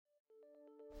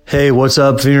Hey, what's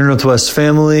up, Feeder Northwest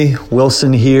family?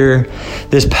 Wilson here.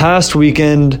 This past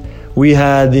weekend, we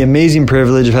had the amazing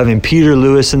privilege of having Peter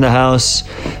Lewis in the house.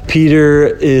 Peter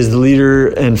is the leader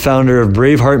and founder of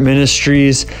Braveheart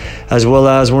Ministries, as well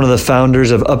as one of the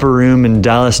founders of Upper Room in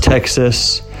Dallas,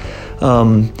 Texas.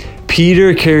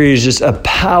 Peter carries just a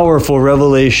powerful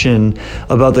revelation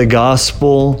about the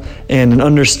gospel and an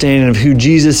understanding of who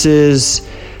Jesus is.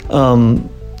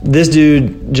 This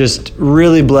dude just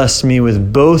really blessed me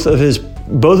with both of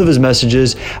his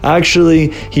messages. Actually,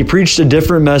 he preached a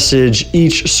different message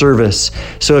each service.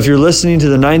 So if you're listening to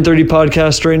the 9:30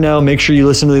 podcast right now, make sure you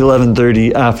listen to the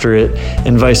 11:30 after it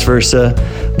and vice versa.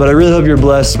 But I really hope you're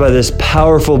blessed by this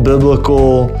powerful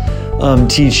biblical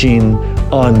teaching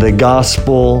on the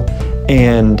gospel.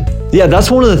 And yeah,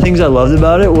 that's one of the things I loved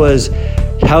about it, was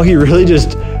how he really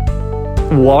just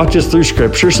walked us through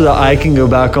scripture so that I can go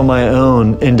back on my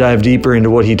own and dive deeper into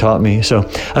what he taught me. So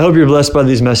I hope you're blessed by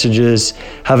these messages.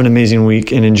 Have an amazing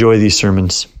week and enjoy these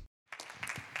sermons.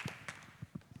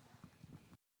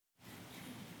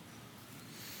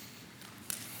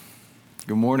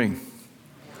 Good morning.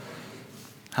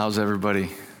 How's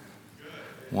everybody?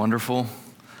 Wonderful.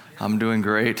 I'm doing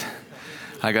great.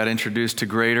 I got introduced to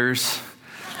graders.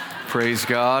 Praise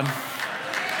God.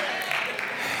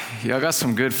 Yeah, I got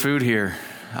some good food here.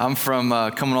 I'm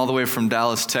coming all the way from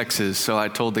Dallas, Texas. So I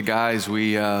told the guys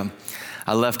I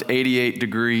left 88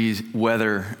 degrees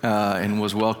weather and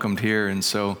was welcomed here. And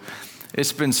so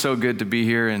it's been so good to be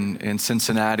here in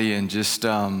Cincinnati, and just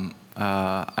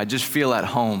I just feel at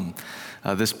home.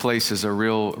 This place is a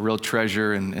real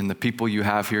treasure, and the people you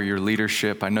have here, your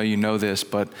leadership. I know you know this,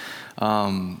 but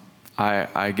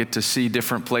I get to see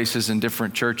different places and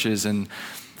different churches, and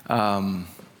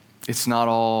it's not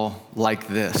all like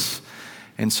this.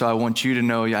 And so I want you to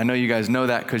know, I know you guys know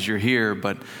that because you're here,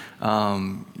 but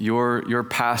your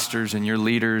pastors and your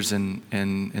leaders and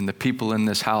the people in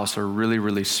this house are really,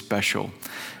 really special.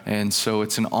 And so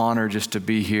it's an honor just to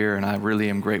be here, and I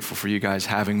really am grateful for you guys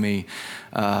having me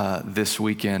this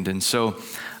weekend. And so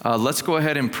let's go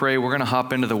ahead and pray. We're going to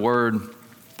hop into the Word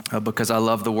because I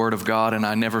love the Word of God, and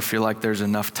I never feel like there's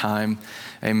enough time.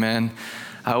 Amen.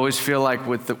 I always feel like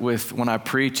with when I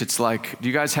preach, it's like, do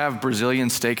you guys have Brazilian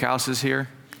steakhouses here?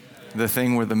 The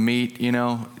thing with the meat,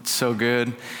 it's so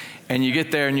good. And you get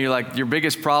there and you're like, your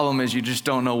biggest problem is you just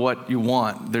don't know what you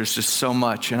want. There's just so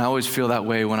much. And I always feel that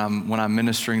way when I'm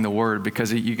ministering the word,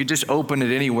 because you could just open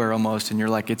it anywhere almost, and you're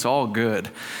like, it's all good.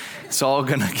 It's all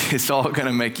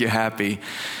gonna make you happy.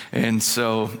 And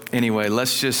so anyway,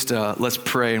 let's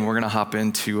pray, and we're gonna hop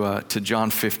into to John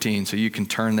 15. So you can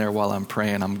turn there while I'm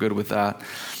praying. I'm good with that.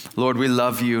 Lord, we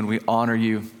love you and we honor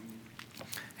you.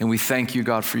 And we thank you,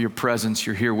 God, for your presence.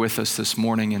 You're here with us this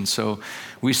morning. And so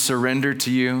we surrender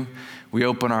to you. We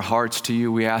open our hearts to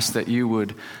you. We ask that you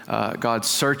would, God,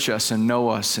 search us and know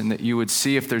us, and that you would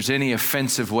see if there's any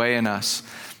offensive way in us.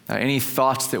 Any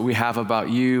thoughts that we have about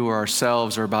you or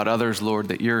ourselves or about others, Lord,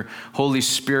 that your Holy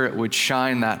Spirit would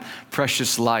shine that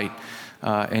precious light,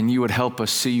 and you would help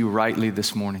us see you rightly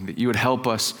this morning, that you would help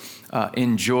us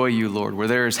enjoy you, Lord. Where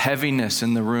there is heaviness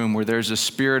in the room, where there's a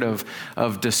spirit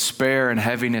of despair and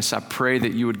heaviness, I pray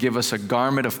that you would give us a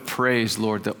garment of praise,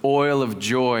 Lord. The oil of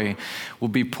joy will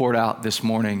be poured out this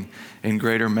morning in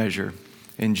greater measure.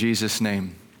 In Jesus'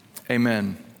 name,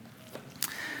 amen.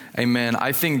 Amen.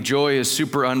 I think joy is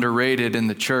super underrated in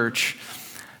the church.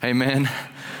 Amen.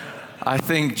 I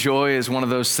think joy is one of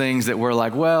those things that we're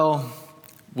like,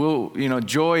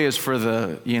 joy is for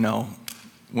the,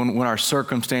 when our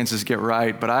circumstances get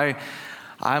right. But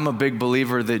I'm a big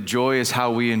believer that joy is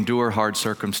how we endure hard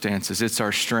circumstances. It's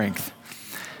our strength.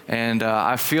 And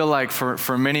I feel like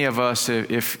for many of us,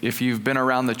 if you've been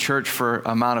around the church for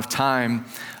an amount of time,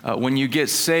 when you get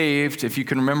saved, if you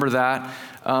can remember that,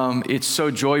 it's so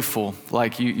joyful,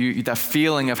 like you that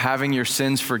feeling of having your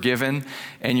sins forgiven,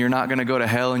 and you're not going to go to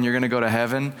hell and you're going to go to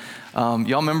heaven.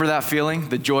 Y'all remember that feeling,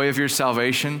 the joy of your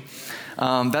salvation?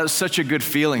 That was such a good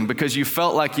feeling, because you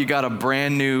felt like you got a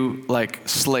brand new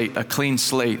slate, a clean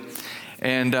slate.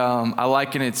 And I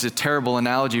liken it, it's a terrible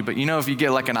analogy, but if you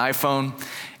get like an iPhone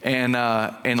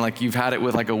and like you've had it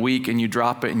with like a week, and you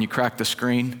drop it and you crack the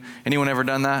screen. Anyone ever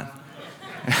done that?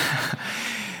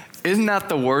 Isn't that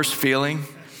the worst feeling?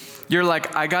 You're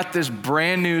like, I got this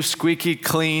brand new squeaky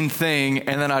clean thing,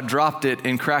 and then I dropped it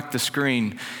and cracked the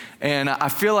screen. And I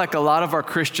feel like a lot of our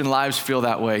Christian lives feel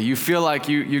that way. You feel like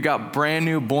you got brand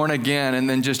new, born again, and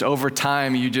then just over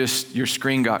time, your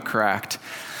screen got cracked.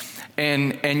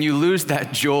 And you lose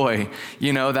that joy,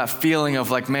 that feeling of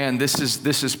like, man, this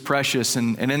is precious.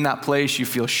 And in that place, you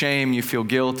feel shame, you feel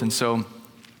guilt. And so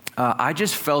I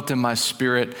just felt in my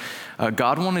spirit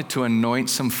God wanted to anoint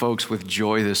some folks with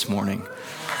joy this morning.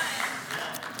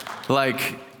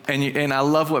 And I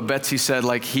love what Betsy said,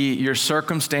 your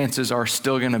circumstances are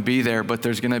still going to be there, but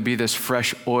there's going to be this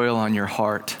fresh oil on your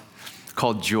heart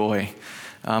called joy.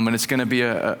 And it's going to be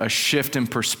a shift in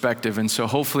perspective. And so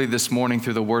hopefully this morning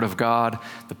through the Word of God,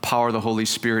 the power of the Holy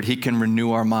Spirit, He can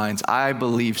renew our minds. I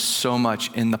believe so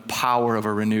much in the power of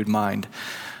a renewed mind.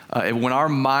 When our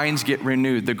minds get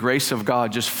renewed, the grace of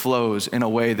God just flows in a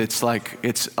way that's like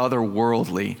it's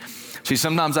otherworldly. See,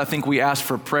 sometimes I think we ask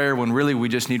for prayer when really we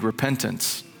just need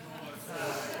repentance.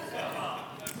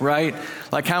 Right?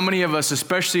 Like how many of us,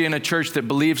 especially in a church that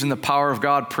believes in the power of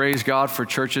God, praise God for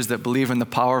churches that believe in the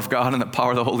power of God and the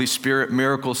power of the Holy Spirit,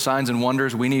 miracles, signs, and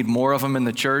wonders. We need more of them in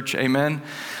the church. Amen?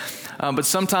 But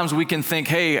sometimes we can think,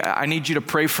 hey, I need you to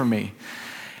pray for me.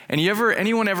 And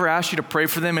anyone ever asked you to pray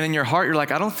for them, and in your heart, you're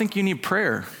like, I don't think you need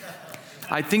prayer.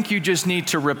 I think you just need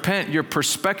to repent. Your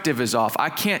perspective is off. I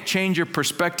can't change your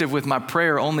perspective with my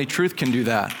prayer. Only truth can do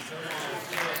that.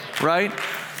 Right?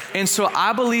 And so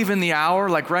I believe in the hour,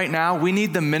 like right now, we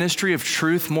need the ministry of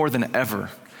truth more than ever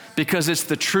because it's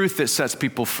the truth that sets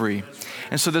people free.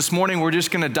 And so this morning, we're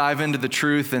just going to dive into the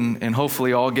truth and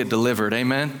hopefully all get delivered.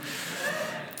 Amen?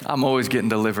 I'm always getting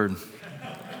delivered.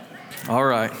 All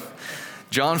right.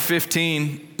 John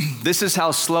 15, this is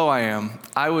how slow I am.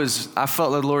 I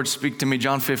felt the Lord speak to me,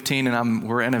 John 15, and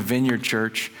we're in a vineyard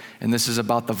church, and this is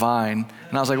about the vine.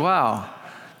 And I was like, wow,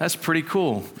 that's pretty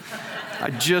cool. I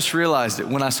just realized it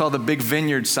when I saw the big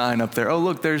vineyard sign up there. Oh,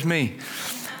 look, there's me.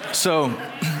 So,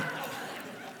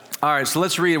 all right, so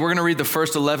let's read. We're going to read the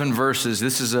first 11 verses.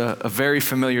 This is a very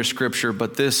familiar scripture,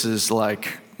 but this is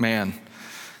like,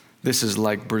 this is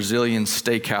like Brazilian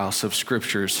steakhouse of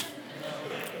scriptures.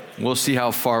 We'll see how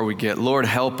far we get. Lord,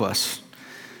 help us.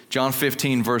 John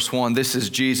 15, verse 1, this is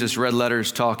Jesus, red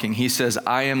letters talking. He says,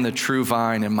 I am the true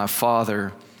vine and my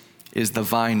Father is the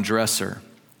vine dresser.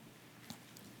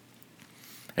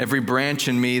 Every branch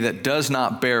in me that does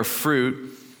not bear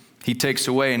fruit, He takes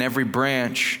away. And every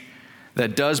branch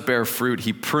that does bear fruit,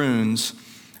 He prunes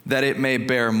that it may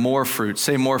bear more fruit.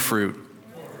 Say more fruit.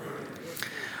 More fruit.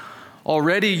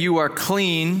 Already you are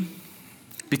clean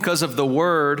because of the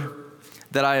word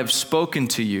that I have spoken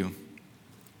to you.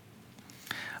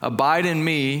 Abide in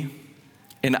me,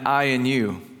 and I in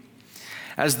you.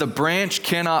 As the branch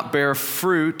cannot bear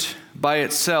fruit by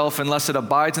itself unless it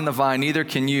abides in the vine, neither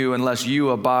can you unless you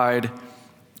abide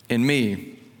in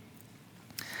me.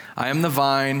 I am the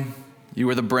vine, you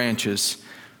are the branches.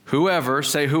 Whoever,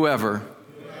 say whoever.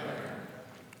 Whoever.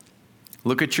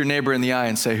 Look at your neighbor in the eye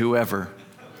and say whoever.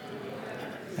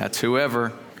 That's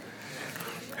whoever.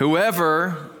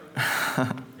 Whoever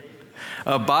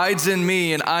abides in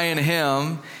me and I in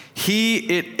him, he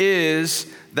it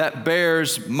is that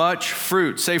bears much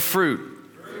fruit. Say fruit.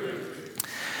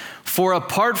 For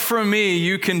apart from me,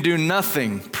 you can do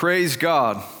nothing. Praise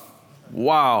God.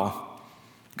 Wow.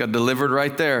 Got delivered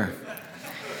right there.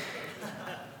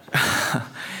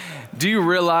 Do you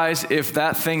realize if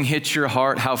that thing hits your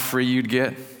heart, how free you'd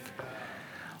get?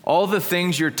 All the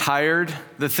things you're tired,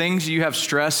 the things you have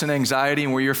stress and anxiety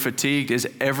and where you're fatigued is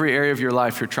every area of your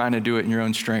life you're trying to do it in your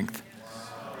own strength.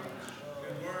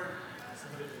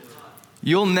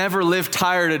 You'll never live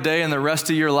tired a day in the rest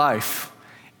of your life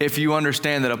if you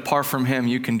understand that apart from him,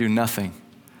 you can do nothing.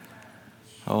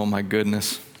 Oh my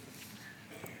goodness.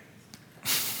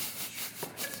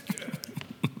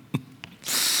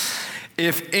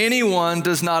 If anyone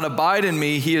does not abide in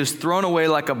me, he is thrown away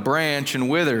like a branch and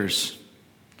withers.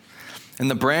 And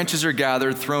the branches are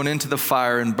gathered, thrown into the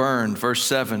fire and burned. Verse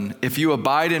 7, if you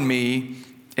abide in me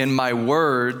and my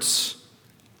words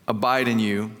abide in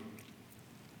you,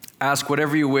 ask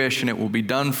whatever you wish and it will be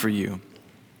done for you.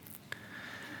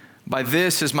 By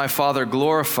this is my Father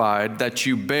glorified, that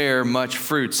you bear much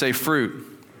fruit. Say fruit.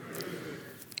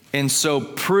 And so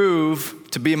prove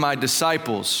to be my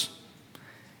disciples.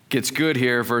 Gets good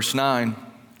here, verse 9.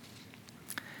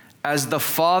 As the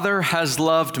Father has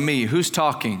loved me. Who's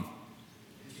talking?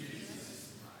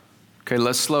 Okay,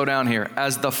 let's slow down here.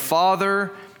 As the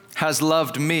Father has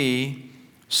loved me,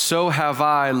 so have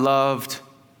I loved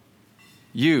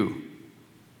you.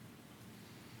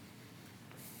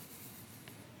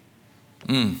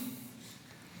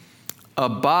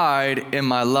 Abide in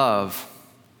my love.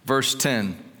 Verse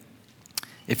 10.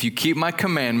 If you keep my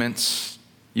commandments,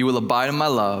 you will abide in my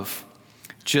love,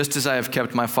 just as I have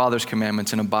kept my Father's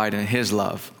commandments and abide in his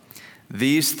love.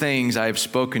 These things I have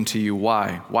spoken to you.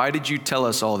 Why? Why did you tell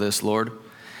us all this, Lord?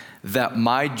 That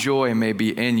my joy may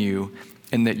be in you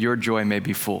and that your joy may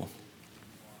be full.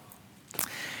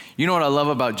 You know what I love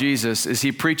about Jesus is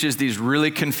he preaches these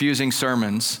really confusing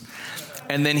sermons.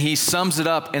 And then he sums it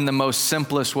up in the most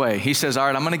simplest way. He says, all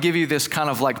right, I'm going to give you this kind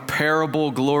of like parable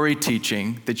glory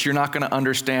teaching that you're not going to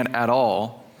understand at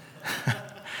all.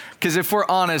 Because if we're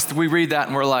honest, we read that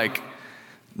and we're like,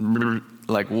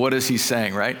 what is he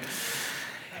saying, right?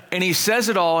 And he says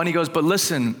it all and he goes, but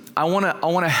listen, I want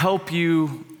to help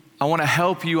you. I want to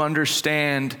help you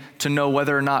understand to know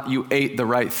whether or not you ate the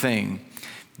right thing.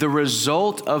 The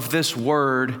result of this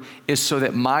word is so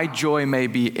that my joy may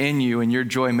be in you and your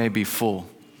joy may be full.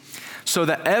 So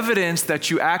the evidence that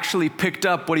you actually picked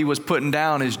up what he was putting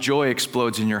down is joy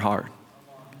explodes in your heart.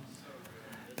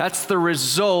 That's the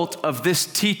result of this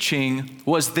teaching,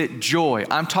 was that joy.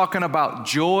 I'm talking about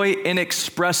joy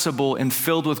inexpressible and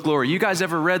filled with glory. You guys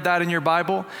ever read that in your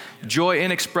Bible? Joy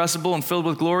inexpressible and filled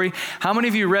with glory. How many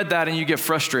of you read that and you get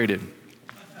frustrated?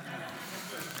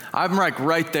 I'm like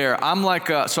right there. I'm like,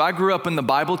 so I grew up in the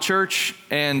Bible church,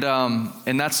 and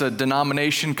that's a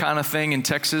denomination kind of thing in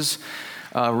Texas.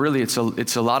 Really, it's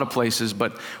a lot of places,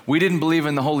 but we didn't believe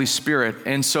in the Holy Spirit.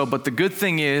 And so, but the good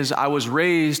thing is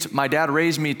my dad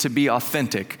raised me to be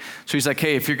authentic. So he's like,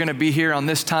 hey, if you're going to be here on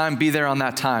this time, be there on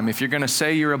that time. If you're going to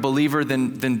say you're a believer,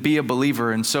 then be a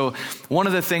believer. And so one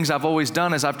of the things I've always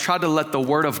done is I've tried to let the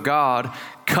Word of God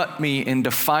cut me and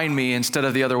define me instead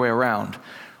of the other way around.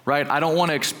 Right? I don't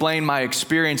want to explain my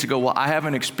experience and go, well, I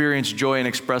haven't experienced joy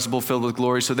inexpressible filled with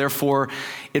glory, so therefore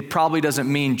it probably doesn't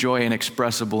mean joy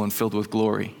inexpressible and filled with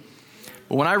glory.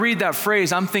 But when I read that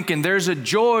phrase, I'm thinking there's a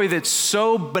joy that's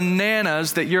so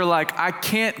bananas that you're like, I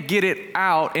can't get it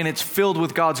out, and it's filled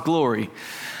with God's glory.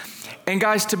 And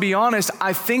guys, to be honest,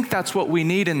 I think that's what we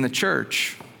need in the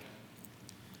church.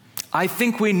 I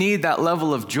think we need that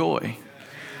level of joy.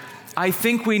 I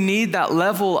think we need that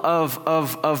level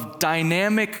of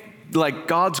dynamic, like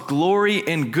God's glory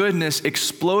and goodness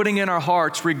exploding in our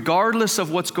hearts, regardless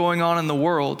of what's going on in the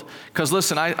world. Because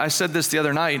listen, I said this the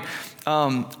other night.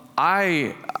 I'm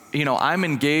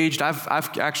engaged. I've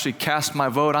actually cast my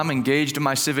vote. I'm engaged in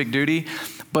my civic duty.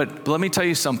 But let me tell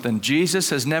you something. Jesus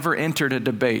has never entered a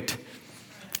debate,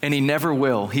 and he never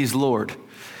will. He's Lord.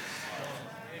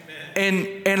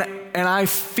 And I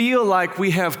feel like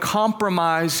we have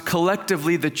compromised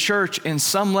collectively the church in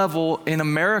some level in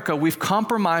America. We've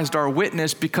compromised our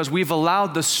witness because we've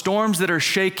allowed the storms that are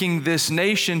shaking this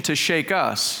nation to shake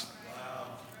us.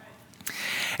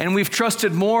 And we've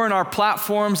trusted more in our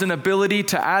platforms and ability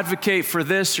to advocate for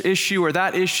this issue or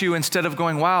that issue instead of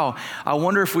going, wow, I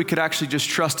wonder if we could actually just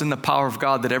trust in the power of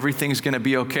God that everything's going to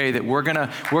be okay, that we're going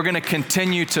to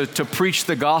continue to preach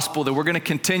the gospel, that we're going to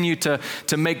continue to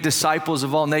make disciples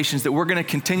of all nations, that we're going to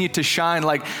continue to shine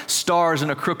like stars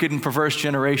in a crooked and perverse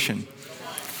generation.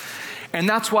 And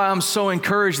that's why I'm so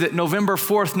encouraged that November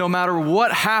 4th, no matter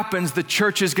what happens, the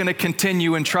church is going to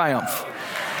continue in triumph.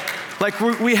 Like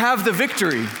we have the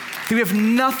victory. We have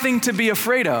nothing to be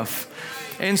afraid of.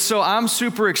 And so I'm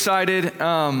super excited.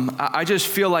 I just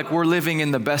feel like we're living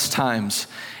in the best times.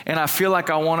 And I feel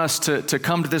like I want us to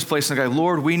come to this place and go,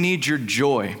 Lord, we need your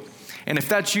joy. And if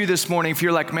that's you this morning, if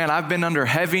you're like, man, I've been under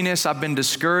heaviness, I've been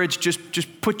discouraged,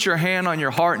 just put your hand on your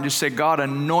heart and just say, God,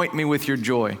 anoint me with your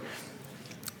joy.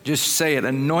 Just say it,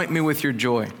 anoint me with your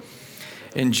joy.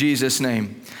 In Jesus'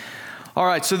 name. All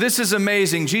right, so this is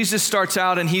amazing. Jesus starts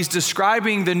out and he's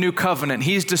describing the new covenant.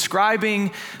 He's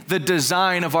describing the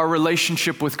design of our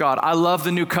relationship with God. I love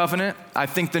the new covenant. I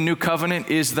think the new covenant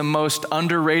is the most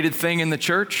underrated thing in the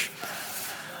church.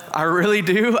 I really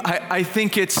do. I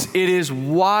think it is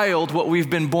wild what we've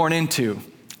been born into.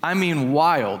 I mean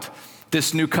wild,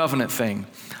 this new covenant thing.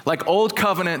 Like old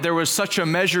covenant, there was such a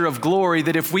measure of glory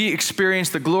that if we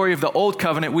experienced the glory of the old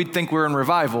covenant, we'd think we're in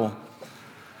revival.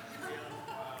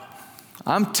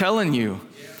 I'm telling you.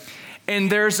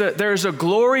 And there's a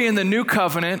glory in the new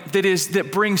covenant that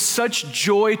brings such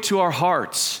joy to our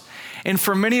hearts. And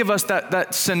for many of us,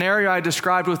 that scenario I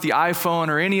described with the iPhone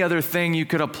or any other thing you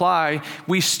could apply,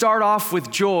 we start off with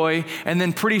joy, and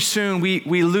then pretty soon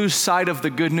we lose sight of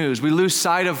the good news. We lose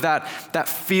sight of that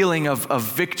feeling of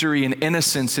victory and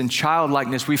innocence and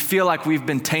childlikeness. We feel like we've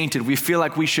been tainted. We feel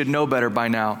like we should know better by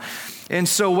now. And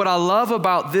so what I love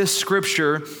about this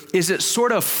scripture is it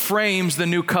sort of frames the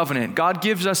new covenant. God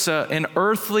gives us an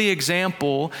earthly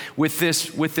example with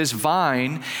this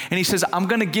vine. And he says, I'm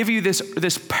going to give you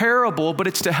this parable, but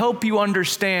it's to help you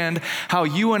understand how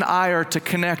you and I are to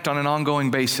connect on an ongoing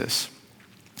basis.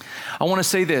 I want to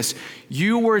say this.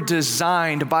 You were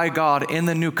designed by God in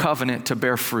the new covenant to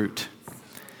bear fruit.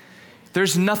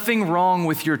 There's nothing wrong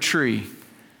with your tree.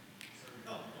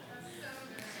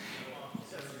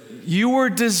 You were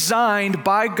designed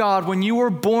by God when you were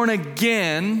born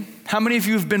again. How many of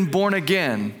you have been born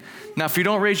again? Now, if you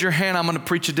don't raise your hand, I'm going to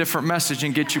preach a different message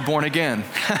and get you born again.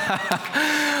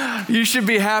 You should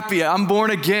be happy. I'm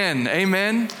born again.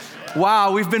 Amen.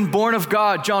 Wow, we've been born of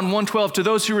God. John 1:12, to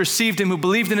those who received him, who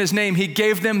believed in his name, he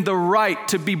gave them the right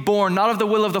to be born, not of the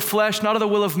will of the flesh, not of the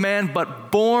will of man,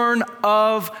 but born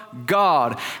of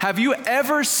God. Have you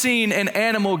ever seen an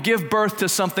animal give birth to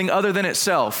something other than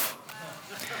itself?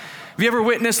 Have you ever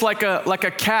witnessed like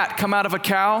a cat come out of a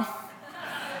cow?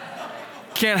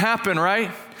 Can't happen,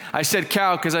 right? I said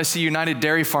cow because I see United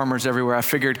Dairy Farmers everywhere. I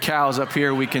figured cows up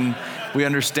here, we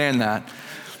understand that.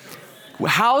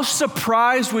 How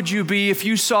surprised would you be if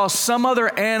you saw some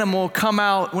other animal come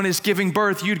out when it's giving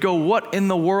birth? You'd go, what in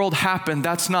the world happened?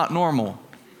 That's not normal.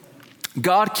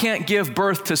 God can't give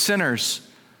birth to sinners.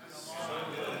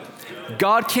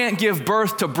 God can't give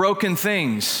birth to broken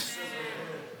things.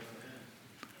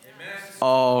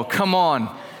 Oh, come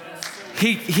on.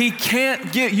 He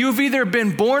can't give, you've either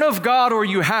been born of God or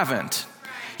you haven't.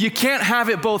 You can't have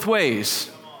it both ways.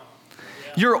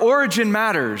 Your origin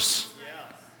matters.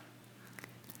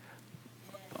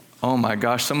 Oh my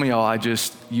gosh, some of y'all,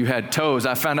 you had toes.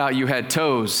 I found out you had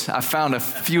toes. I found a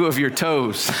few of your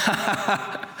toes.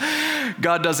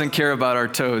 God doesn't care about our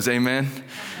toes, amen?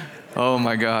 Oh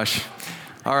my gosh.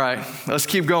 All right, let's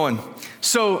keep going.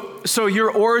 So your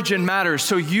origin matters.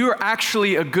 So you're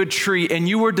actually a good tree and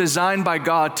you were designed by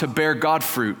God to bear God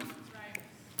fruit.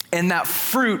 And that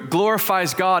fruit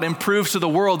glorifies God and proves to the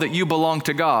world that you belong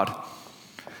to God.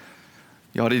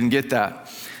 Y'all didn't get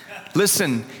that.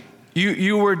 Listen,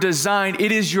 you were designed,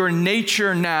 it is your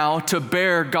nature now to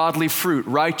bear godly fruit,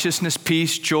 righteousness,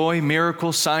 peace, joy,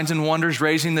 miracles, signs and wonders,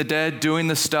 raising the dead, doing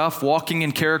the stuff, walking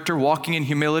in character, walking in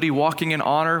humility, walking in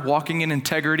honor, walking in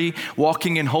integrity,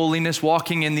 walking in holiness,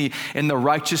 walking in the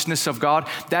righteousness of God.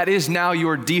 That is now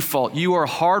your default. You are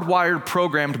hardwired,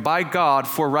 programmed by God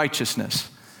for righteousness.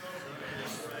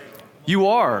 You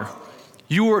are.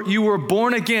 You were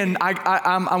born again.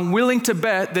 I'm willing to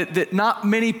bet that not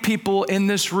many people in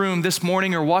this room this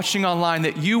morning or watching online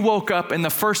that you woke up and the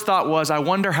first thought was, I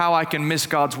wonder how I can miss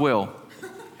God's will.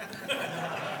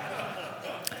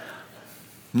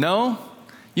 No?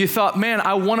 You thought, man,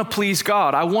 I want to please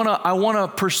God. I want to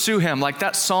pursue him. Like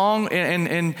that song,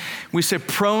 and we say,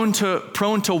 prone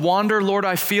to wander, Lord,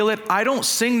 I feel it. I don't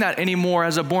sing that anymore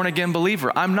as a born again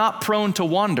believer. I'm not prone to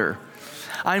wander.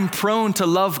 I'm prone to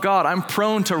love God. I'm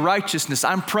prone to righteousness.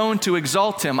 I'm prone to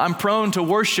exalt him. I'm prone to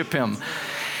worship him.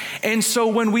 And so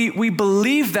when we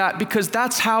believe that, because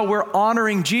that's how we're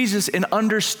honoring Jesus in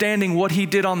understanding what he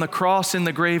did on the cross, in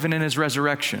the grave, and in his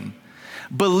resurrection.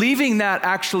 Believing that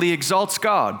actually exalts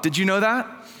God. Did you know that?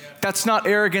 Yeah. That's not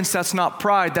arrogance. That's not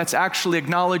pride. That's actually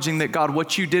acknowledging that, God,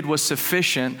 what you did was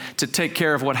sufficient to take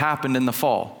care of what happened in the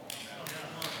fall.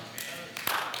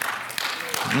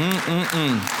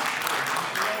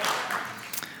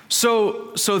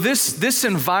 So this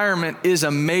environment is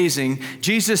amazing.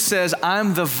 Jesus says,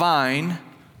 I'm the vine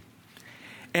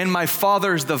and my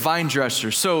Father's the vine dresser.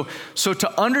 So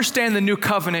to understand the new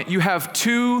covenant, you have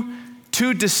two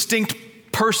distinct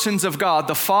persons of God,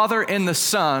 the Father and the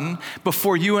Son,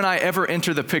 before you and I ever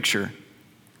enter the picture.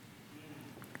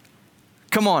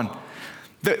 Come on.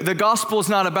 The gospel is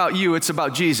not about you, it's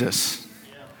about Jesus.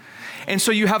 And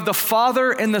so you have the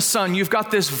Father and the Son. You've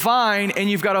got this vine and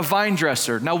you've got a vine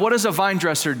dresser. Now, what does a vine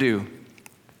dresser do?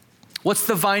 What's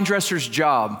the vine dresser's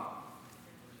job?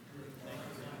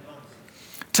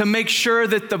 To make sure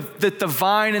that the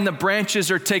vine and the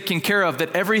branches are taken care of,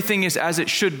 that everything is as it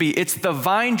should be. It's the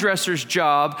vine dresser's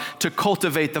job to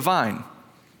cultivate the vine.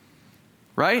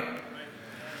 Right?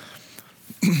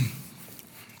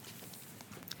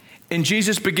 And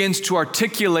Jesus begins to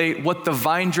articulate what the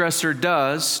vine dresser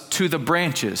does to the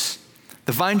branches.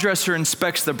 The vine dresser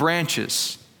inspects the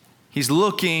branches. He's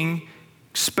looking,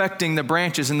 inspecting the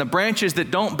branches. And the branches that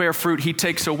don't bear fruit, he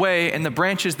takes away. And the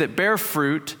branches that bear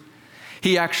fruit,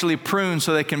 he actually prunes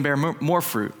so they can bear more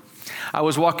fruit. I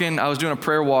was doing a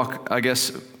prayer walk, I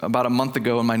guess, about a month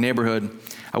ago in my neighborhood.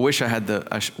 I wish I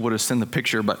would have sent the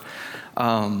picture, but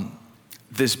I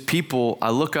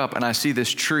look up and I see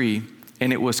this tree.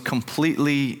 And it was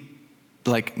completely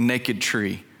like naked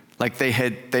tree. Like they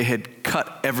had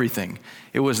cut everything.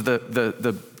 It was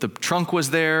the trunk was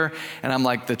there, and I'm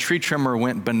like, the tree trimmer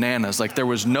went bananas. Like there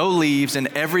was no leaves and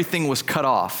everything was cut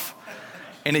off.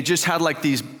 And it just had like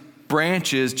these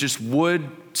branches, just wood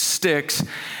sticks.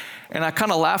 And I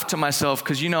kind of laughed to myself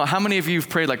because, how many of you have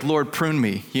prayed like, Lord, prune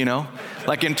me,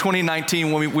 Like in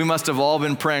 2019, when we must have all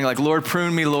been praying like, Lord,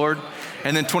 prune me, Lord.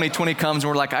 And then 2020 comes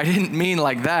and we're like, I didn't mean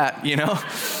like that,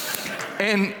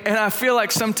 And I feel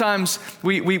like sometimes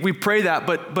we pray that,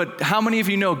 but how many of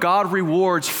you know God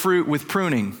rewards fruit with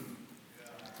pruning?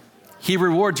 He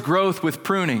rewards growth with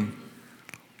pruning.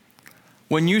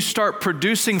 When you start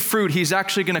producing fruit, he's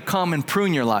actually going to come and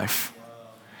prune your life.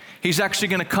 He's actually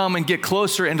going to come and get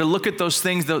closer and to look at those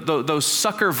things, those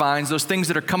sucker vines, those things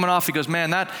that are coming off. He goes, man,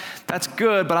 that's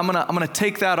good, but I'm going to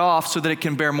take that off so that it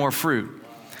can bear more fruit.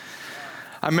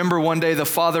 I remember one day the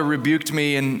Father rebuked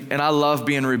me, and I love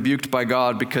being rebuked by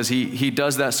God because he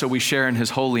does that so we share in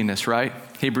his holiness, right?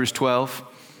 Hebrews 12.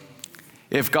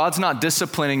 If God's not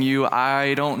disciplining you,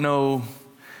 I don't know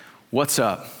what's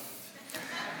up.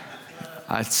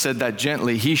 I said that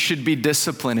gently. He should be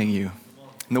disciplining you.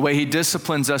 And the way he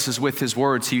disciplines us is with his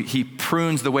words. He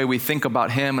prunes the way we think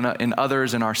about him and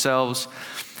others and ourselves.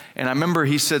 And I remember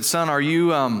he said, son, are you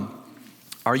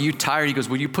tired? He goes,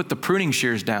 will you put the pruning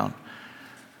shears down?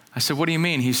 I said, what do you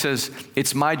mean? He says,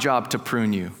 it's my job to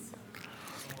prune you.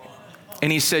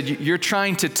 And he said, you're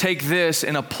trying to take this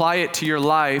and apply it to your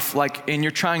life, and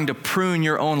you're trying to prune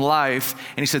your own life.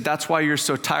 And he said, that's why you're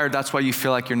so tired. That's why you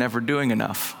feel like you're never doing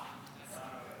enough.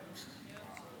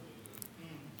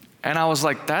 And I was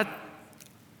like, that?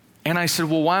 And I said,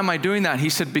 well, why am I doing that? He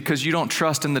said, because you don't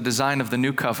trust in the design of the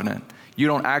new covenant. You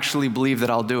don't actually believe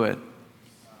that I'll do it.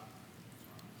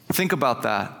 Think about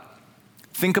that.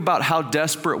 Think about how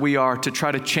desperate we are to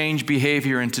try to change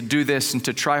behavior and to do this and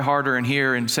to try harder in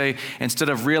here and say, instead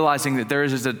of realizing that there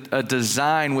is a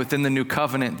design within the new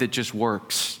covenant that just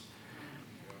works.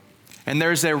 And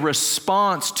there's a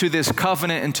response to this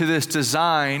covenant and to this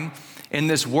design in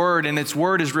this word, and its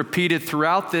word is repeated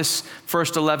throughout this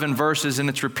first 11 verses, and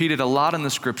it's repeated a lot in the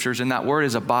scriptures, and that word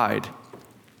is abide.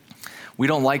 We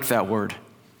don't like that word.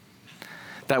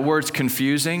 That word's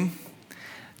confusing.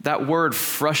 That word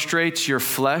frustrates your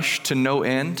flesh to no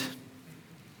end.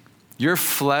 Your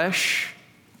flesh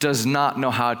does not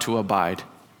know how to abide.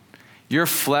 Your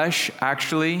flesh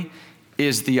actually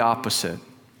is the opposite.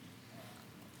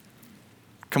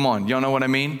 Come on, y'all know what I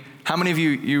mean? How many of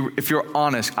you, if you're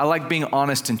honest, I like being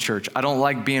honest in church. I don't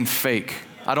like being fake.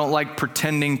 I don't like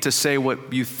pretending to say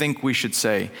what you think we should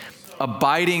say.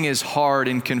 Abiding is hard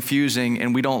and confusing,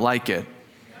 and we don't like it.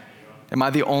 Am I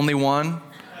the only one?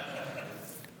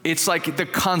 It's like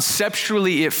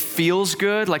conceptually it feels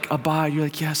good, like abide. You're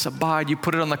like, yes, abide. You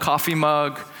put it on the coffee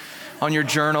mug, on your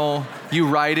journal. You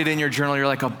write it in your journal. You're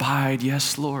like, abide,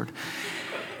 yes, Lord.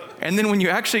 And then when you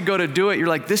actually go to do it, you're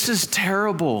like, this is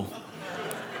terrible.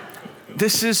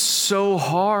 This is so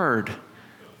hard.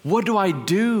 What do I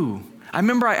do? I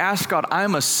remember I asked God,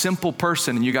 I'm a simple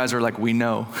person. And you guys are like, we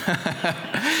know.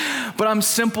 But I'm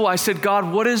simple. I said,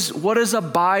 God, what does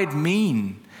abide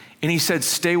mean? And he said,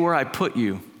 stay where I put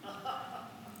you.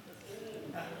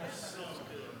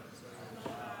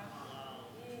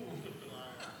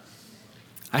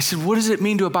 I said, what does it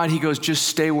mean to abide? He goes, just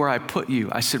stay where I put you.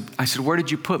 I said, where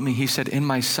did you put me? He said, in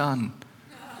my Son.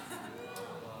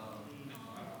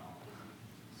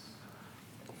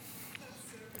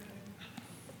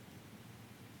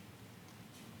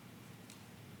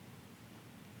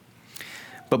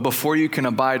 But before you can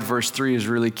abide, verse 3 is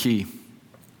really key.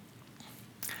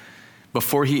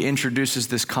 Before he introduces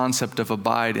this concept of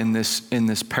abide in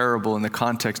this parable, in the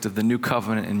context of the new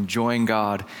covenant, enjoying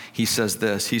God, he says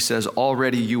this. He says,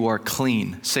 already you are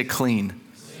clean. Say clean.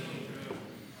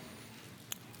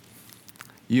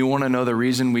 You want to know the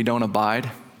reason we don't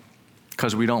abide?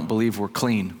 Because we don't believe we're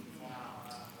clean.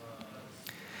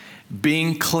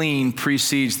 Being clean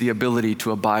precedes the ability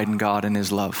to abide in God and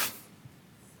his love.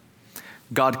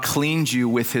 God cleaned you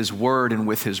with his word and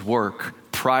with his work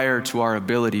prior to our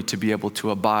ability to be able to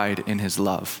abide in his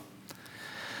love.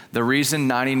 The reason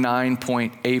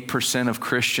 99.8% of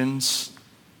Christians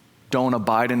don't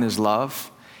abide in his love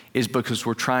is because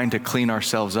we're trying to clean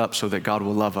ourselves up so that God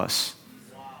will love us.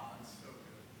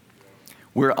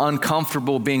 We're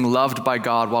uncomfortable being loved by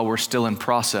God while we're still in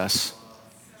process.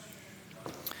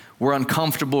 We're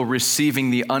uncomfortable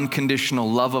receiving the unconditional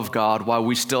love of God while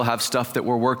we still have stuff that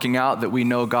we're working out that we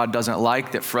know God doesn't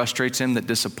like, that frustrates him, that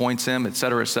disappoints him, et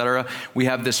cetera, et cetera. We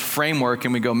have this framework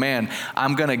and we go, man,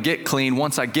 I'm going to get clean.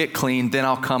 Once I get clean, then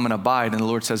I'll come and abide. And the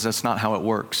Lord says that's not how it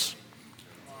works.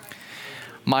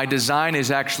 My design is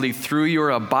actually through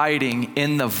your abiding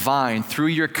in the vine, through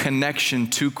your connection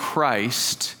to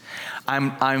Christ,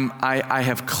 I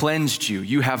have cleansed you.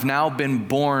 You have now been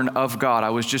born of God.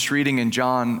 I was just reading in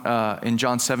John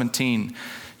 17,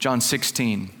 John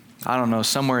 16. I don't know,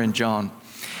 somewhere in John.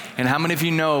 And how many of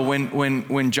you know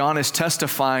when John is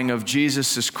testifying of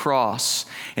Jesus' cross,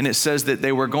 and it says that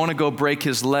they were going to go break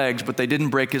his legs, but they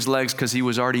didn't break his legs because he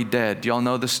was already dead. Do y'all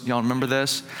know this? Y'all remember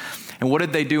this? And what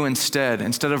did they do instead?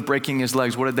 Instead of breaking his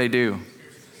legs, what did they do?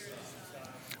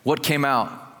 What came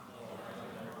out?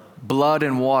 Blood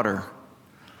and water.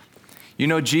 You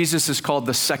know, Jesus is called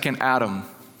the second Adam.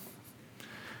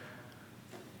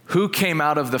 Who came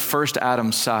out of the first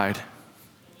Adam's side?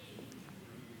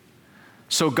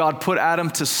 So God put Adam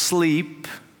to sleep,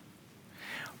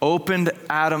 opened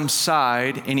Adam's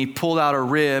side, and he pulled out a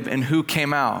rib, and who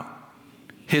came out?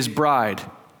 His bride.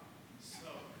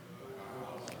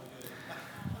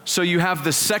 So you have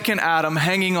the second Adam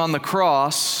hanging on the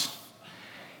cross.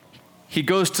 He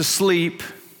goes to sleep.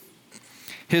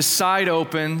 His side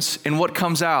opens, and what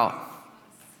comes out?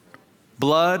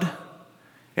 Blood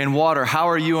and water. How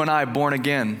are you and I born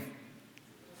again?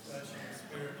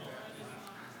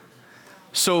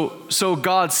 So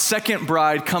God's second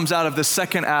bride comes out of the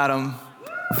second Adam.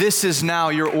 This is now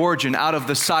your origin, out of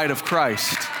the side of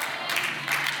Christ.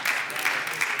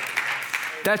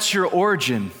 That's your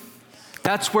origin.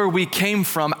 That's where we came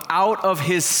from. Out of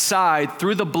his side,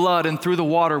 through the blood and through the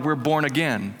water, we're born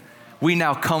again. We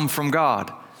now come from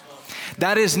God.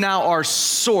 That is now our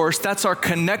source. That's our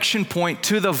connection point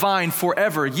to the vine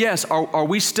forever. Yes, are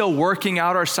we still working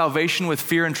out our salvation with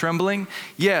fear and trembling?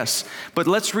 Yes, but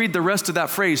let's read the rest of that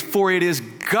phrase. For it is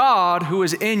God who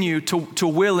is in you to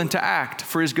will and to act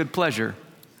for his good pleasure.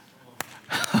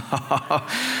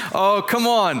 Oh, come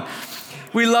on.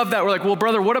 We love that. We're like, well,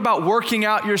 brother, what about working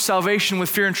out your salvation with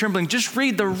fear and trembling? Just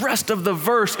read the rest of the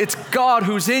verse. It's God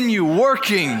who's in you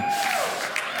working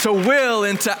to will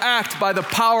and to act by the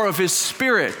power of his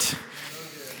Spirit.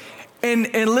 And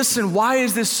listen, why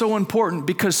is this so important?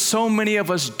 Because so many of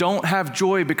us don't have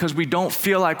joy because we don't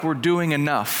feel like we're doing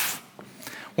enough.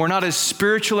 We're not as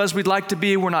spiritual as we'd like to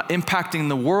be. We're not impacting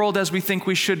the world as we think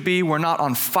we should be. We're not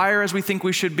on fire as we think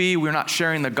we should be. We're not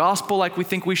sharing the gospel like we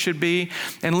think we should be.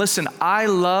 And listen, I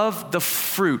love the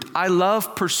fruit. I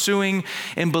love pursuing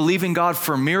and believing God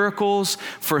for miracles,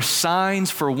 for signs,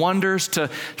 for wonders, to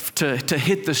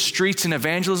hit the streets in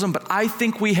evangelism. But I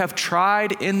think we have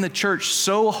tried in the church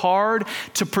so hard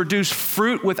to produce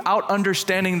fruit without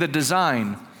understanding the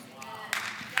design.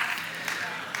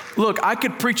 Look, I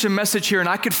could preach a message here and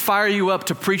I could fire you up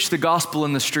to preach the gospel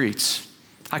in the streets.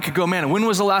 I could go, man, when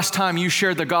was the last time you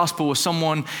shared the gospel with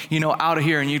someone, out of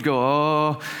here? And you'd go,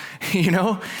 oh,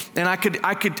 and I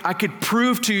could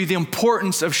prove to you the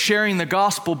importance of sharing the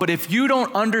gospel. But if you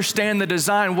don't understand the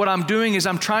design, what I'm doing is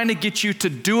I'm trying to get you to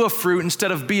do a fruit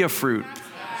instead of be a fruit.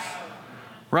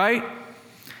 Right?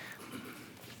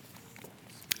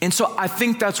 And so I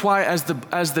think that's why as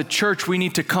the church, we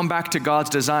need to come back to God's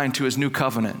design, to his new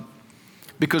covenant.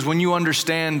 Because when you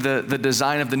understand the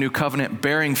design of the new covenant,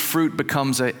 bearing fruit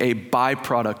becomes a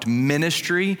byproduct.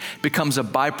 Ministry becomes a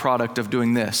byproduct of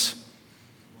doing this.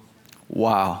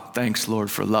 Wow, thanks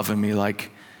Lord for loving me like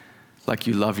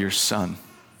you love your son.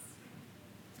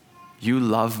 You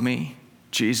love me.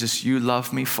 Jesus, you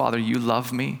love me. Father, you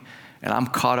love me. And I'm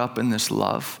caught up in this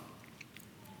love.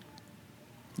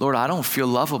 Lord, I don't feel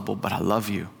lovable, but I love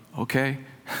you, okay?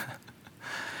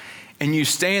 And you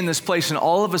stay in this place, and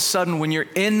all of a sudden, when you're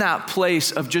in that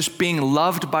place of just being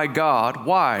loved by God,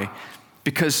 why?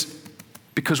 Because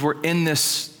we're in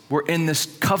this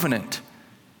covenant.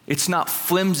 It's not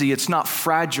flimsy, it's not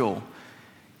fragile.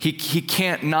 He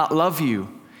can't not love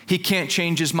you. He can't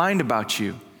change his mind about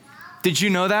you. Did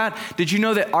you know that? Did you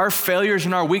know that our failures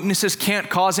and our weaknesses can't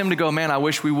cause him to go, man, I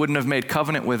wish we wouldn't have made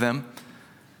covenant with him?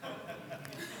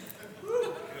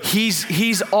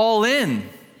 He's all in.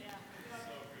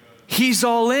 He's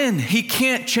all in. He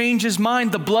can't change his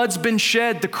mind. The blood's been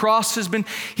shed. The cross has been,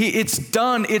 it's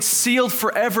done. It's sealed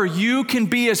forever. You can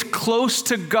be as close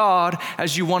to God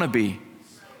as you want to be.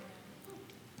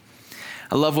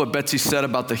 I love what Betsy said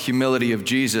about the humility of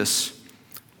Jesus.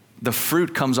 The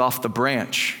fruit comes off the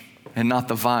branch and not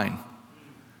the vine.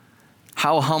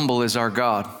 How humble is our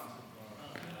God?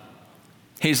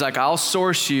 He's like, I'll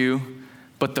source you,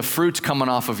 but the fruit's coming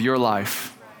off of your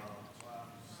life.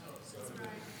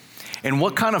 And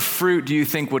what kind of fruit do you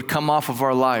think would come off of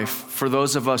our life for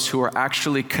those of us who are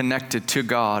actually connected to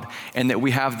God and that we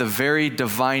have the very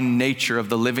divine nature of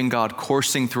the living God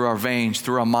coursing through our veins,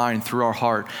 through our mind, through our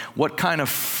heart? What kind of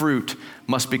fruit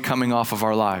must be coming off of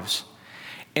our lives?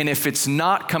 And if it's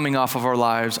not coming off of our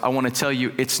lives, I want to tell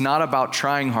you, it's not about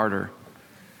trying harder.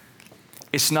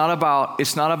 It's not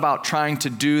about trying to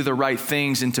do the right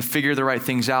things and to figure the right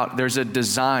things out. There's a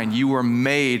design. You were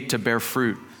made to bear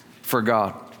fruit for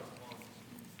God.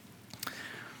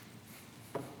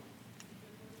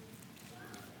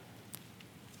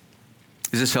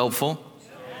 Is this helpful?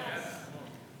 Yes.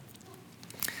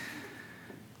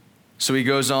 So he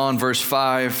goes on, verse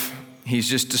 5. He's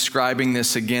just describing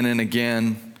this again and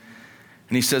again.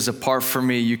 And he says, apart from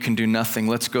me, you can do nothing.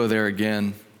 Let's go there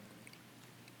again.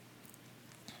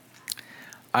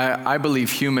 I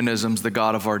believe humanism's the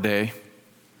God of our day.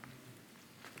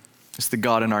 It's the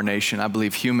God in our nation. I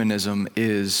believe humanism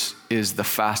is the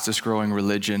fastest growing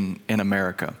religion in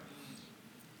America.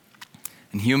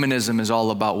 And humanism is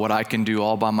all about what I can do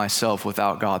all by myself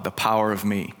without God, the power of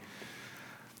me,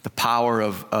 the power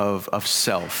of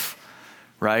self,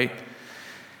 right?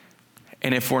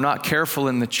 And if we're not careful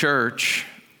in the church,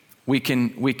 we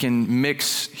can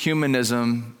mix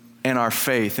humanism and our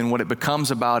faith, and what it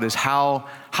becomes about is how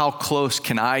close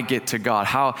can I get to God?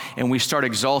 And we start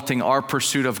exalting our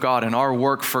pursuit of God and our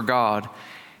work for God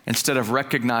instead of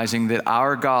recognizing that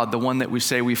our God, the one that we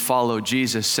say we follow,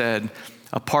 Jesus said,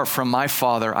 apart from my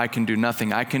Father, I can do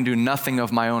nothing. I can do nothing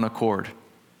of my own accord. He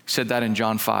said that in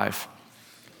John 5.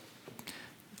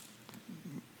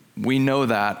 We know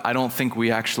that. I don't think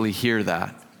we actually hear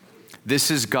that.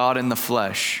 This is God in the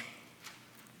flesh.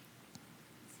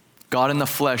 God in the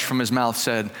flesh from his mouth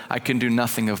said, I can do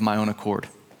nothing of my own accord.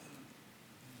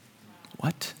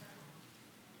 What?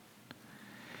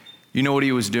 You know what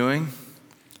he was doing?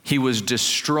 He was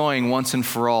destroying once and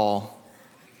for all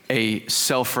a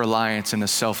self-reliance and a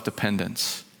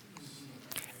self-dependence.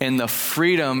 And the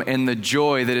freedom and the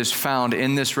joy that is found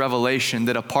in this revelation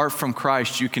that apart from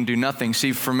Christ, you can do nothing.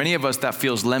 See, for many of us, that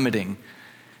feels limiting.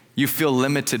 You feel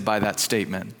limited by that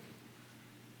statement.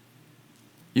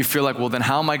 You feel like, well, then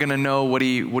how am I going to know what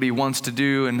he wants to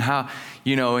do and how,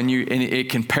 and it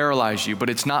can paralyze you, but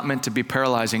it's not meant to be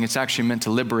paralyzing. It's actually meant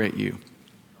to liberate you.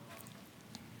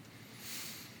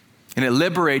 And it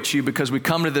liberates you because we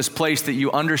come to this place that you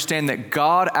understand that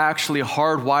God actually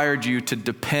hardwired you to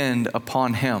depend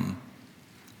upon him.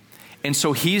 And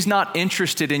so he's not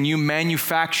interested in you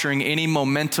manufacturing any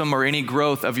momentum or any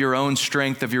growth of your own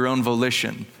strength, of your own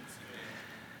volition.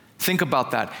 Think about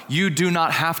that. You do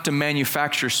not have to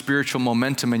manufacture spiritual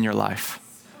momentum in your life.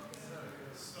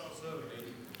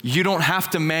 You don't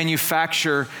have to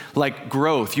manufacture like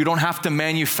growth. You don't have to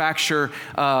manufacture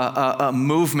a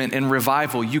movement and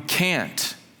revival. You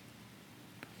can't.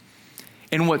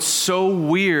 And what's so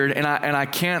weird, and I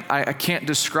can't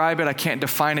describe it, I can't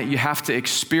define it, you have to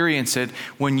experience it.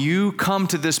 When you come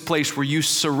to this place where you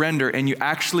surrender and you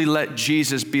actually let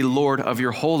Jesus be Lord of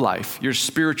your whole life, your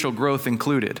spiritual growth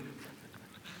included.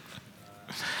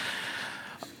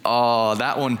 Oh,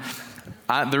 that one,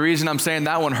 the reason I'm saying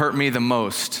that one hurt me the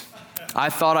most.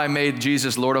 I thought I made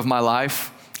Jesus Lord of my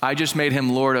life. I just made him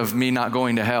Lord of me not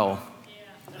going to hell.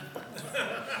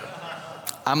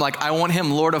 I'm like, I want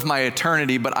him Lord of my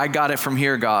eternity, but I got it from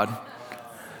here, God.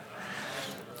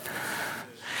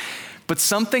 But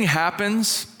something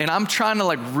happens, and I'm trying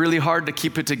to really hard to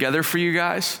keep it together for you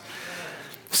guys.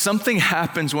 Something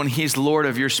happens when he's Lord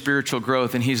of your spiritual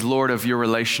growth and he's Lord of your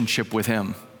relationship with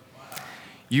him.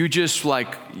 You just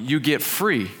you get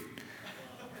free.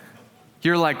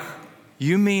 You're like,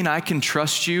 you mean I can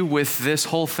trust you with this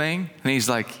whole thing? And he's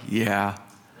like, yeah.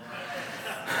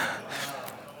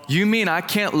 You mean I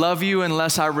can't love you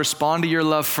unless I respond to your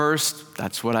love first?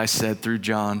 That's what I said through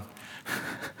John.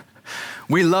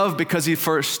 We love because he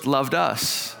first loved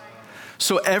us.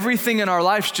 So everything in our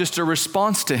life's just a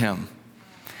response to him.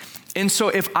 And so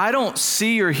if I don't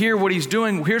see or hear what he's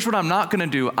doing, here's what I'm not going to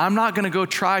do. I'm not going to go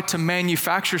try to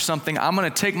manufacture something. I'm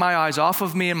going to take my eyes off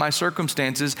of me and my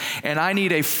circumstances, and I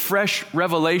need a fresh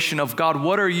revelation of God.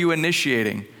 What are you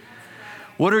initiating?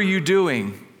 What are you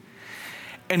doing?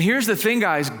 And here's the thing,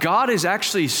 guys. God is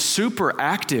actually super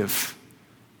active.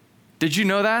 Did you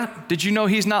know that? Did you know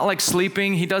he's not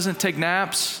sleeping? He doesn't take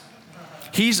naps.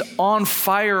 He's on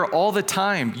fire all the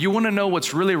time. You want to know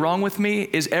what's really wrong with me?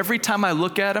 Is every time I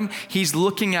look at him, he's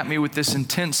looking at me with this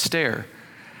intense stare.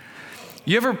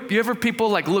 You ever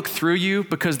people look through you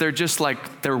because they're just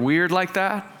they're weird like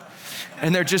that?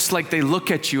 And they're just they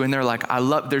look at you and they're like,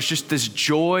 there's just this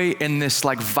joy and this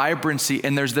vibrancy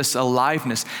and there's this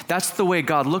aliveness. That's the way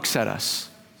God looks at us.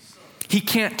 He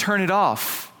can't turn it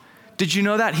off. Did you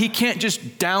know that? He can't just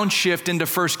downshift into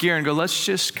first gear and go, let's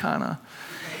just kind of.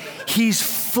 He's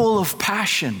full of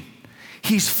passion.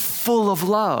 He's full of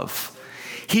love.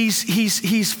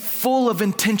 He's full of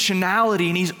intentionality,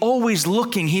 and he's always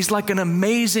looking. He's like an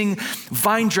amazing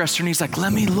vine dresser, and he's like,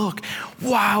 let me look.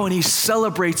 Wow, and he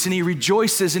celebrates, and he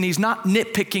rejoices, and he's not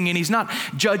nitpicking, and he's not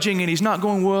judging, and he's not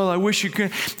going, well, I wish you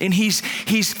could. And he's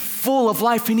full of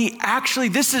life, and he actually,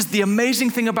 this is the amazing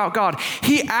thing about God.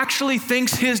 He actually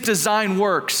thinks his design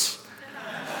works.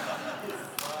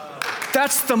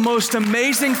 That's the most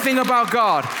amazing thing about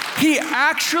God. He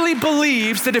actually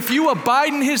believes that if you abide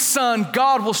in his son,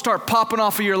 God will start popping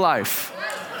off of your life.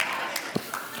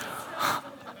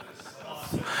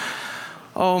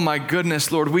 Oh my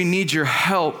goodness, Lord, we need your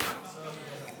help.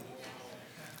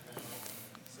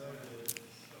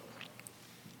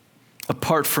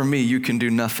 Apart from me, you can do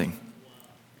nothing.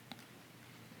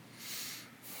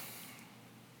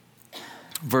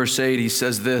 verse 8, he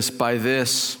says this, by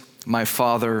this my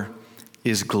Father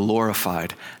is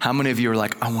glorified. How many of you are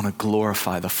like, I want to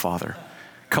glorify the Father?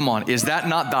 Come on, is that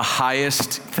not the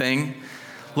highest thing?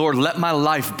 Lord, let my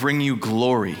life bring you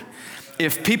glory.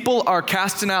 If people are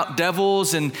casting out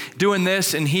devils and doing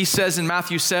this, and he says in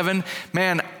Matthew 7,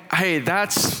 man, hey,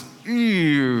 that's,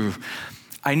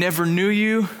 I never knew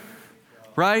you,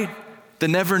 right? The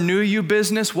never knew you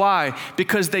business. Why?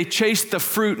 Because they chased the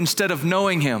fruit instead of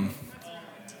knowing him.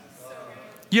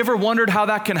 You ever wondered how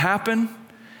that can happen?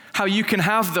 How you can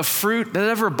have the fruit? That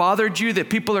ever bothered you that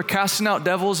people are casting out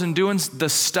devils and doing the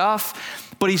stuff?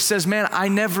 But he says, man, I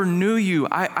never knew you.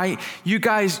 You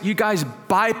guys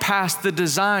bypassed the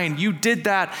design. You did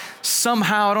that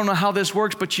somehow. I don't know how this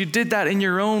works, but you did that in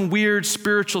your own weird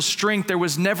spiritual strength. There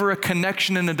was never a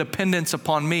connection and a dependence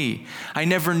upon me. I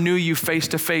never knew you face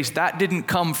to face. That didn't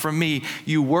come from me,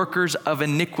 you workers of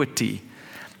iniquity.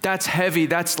 That's heavy.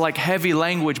 That's like heavy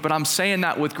language, but I'm saying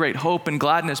that with great hope and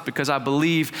gladness because I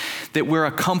believe that we're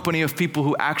a company of people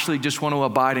who actually just want to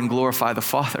abide and glorify the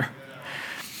Father.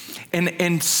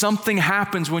 And something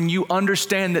happens when you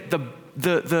understand that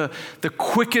the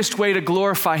quickest way to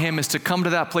glorify him is to come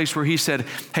to that place where he said,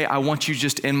 hey, I want you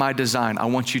just in my design. I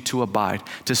want you to abide,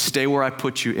 to stay where I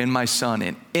put you in my Son.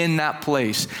 And in that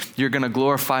place, you're going to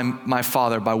glorify my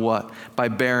Father by what? By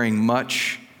bearing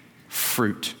much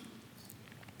fruit.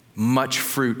 Much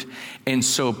fruit, and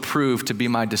so prove to be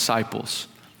my disciples.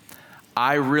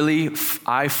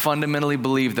 I fundamentally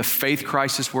believe the faith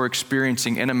crisis we're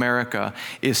experiencing in America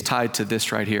is tied to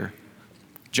this right here.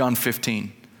 John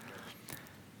 15.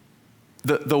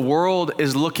 The world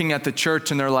is looking at the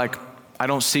church and they're like, I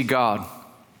don't see God.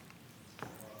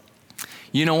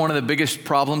 You know, one of the biggest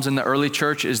problems in the early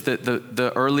church is that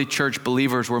the early church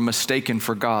believers were mistaken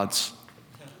for gods.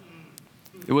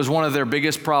 It was one of their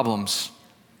biggest problems.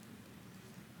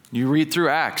 You read through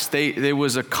Acts, there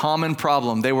was a common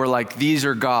problem. They were like, these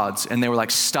are gods. And they were like,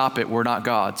 stop it, we're not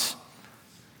gods.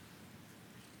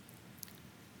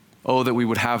 Oh, that we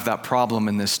would have that problem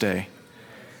in this day.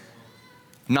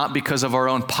 Not because of our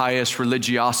own pious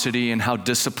religiosity and how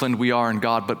disciplined we are in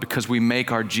God, but because we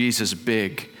make our Jesus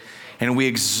big. And we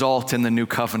exalt in the new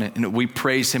covenant. And we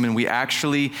praise him. And we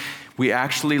actually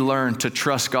learn to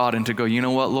trust God and to go, you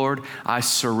know what, Lord? I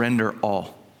surrender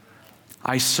all.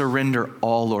 I surrender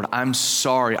all, Lord. I'm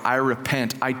sorry. I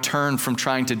repent. I turn from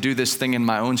trying to do this thing in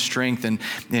my own strength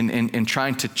and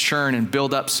trying to churn and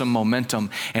build up some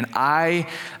momentum. And I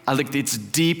like it's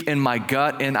deep in my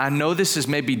gut. And I know this is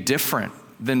maybe different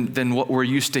than what we're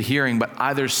used to hearing, but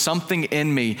there's something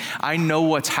in me. I know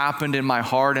what's happened in my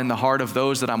heart and the heart of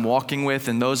those that I'm walking with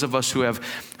and those of us who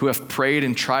have prayed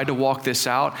and tried to walk this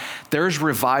out. There's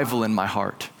revival in my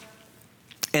heart.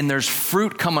 And there's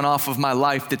fruit coming off of my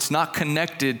life that's not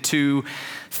connected to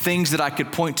things that I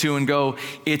could point to and go,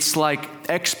 it's like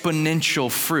exponential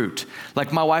fruit.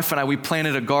 Like my wife and I, we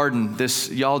planted a garden.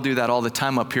 Y'all do that all the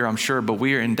time up here, I'm sure, but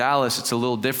we are in Dallas. It's a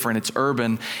little different. It's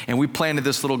urban. And we planted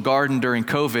this little garden during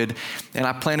COVID, and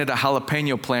I planted a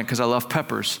jalapeno plant because I love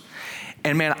peppers.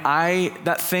 And man,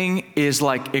 that thing is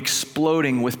like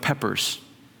exploding with peppers.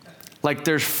 Like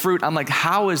there's fruit. I'm like,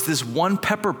 how is this one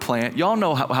pepper plant? Y'all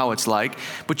know how it's like,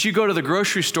 but you go to the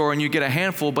grocery store and you get a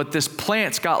handful, but this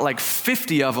plant's got like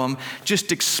 50 of them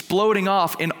just exploding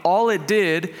off. And all it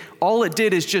did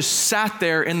is just sat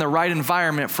there in the right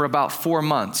environment for about 4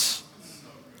 months.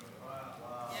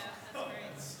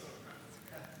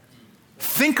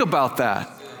 Think about that.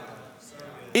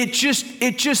 It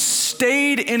just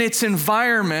stayed in its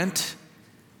environment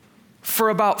for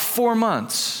about 4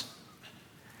 months.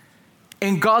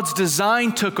 And God's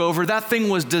design took over. That thing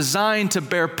was designed to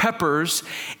bear peppers,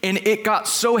 and it got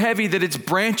so heavy that its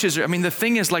branches the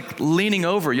thing is like leaning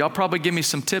over. Y'all probably give me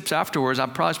some tips afterwards.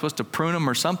 I'm probably supposed to prune them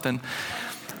or something.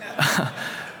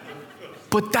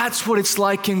 But that's what it's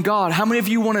like in God. How many of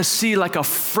you want to see like a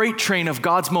freight train of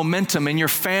God's momentum in your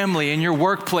family, in your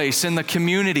workplace, in the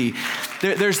community?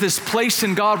 There's this place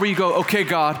in God where you go, okay,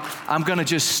 God, I'm going to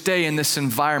just stay in this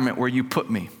environment where you put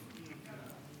me.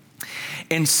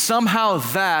 And somehow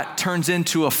that turns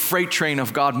into a freight train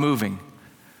of God moving.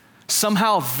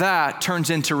 Somehow that turns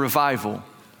into revival.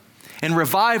 And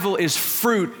revival is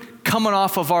fruit coming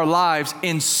off of our lives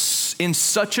in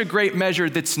such a great measure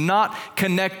that's not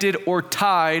connected or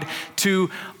tied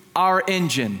to our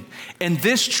engine. And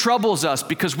this troubles us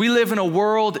because we live in a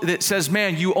world that says,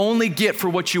 man, you only get for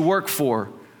what you work for.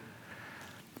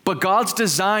 But God's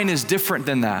design is different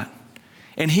than that.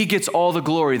 And he gets all the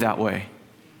glory that way.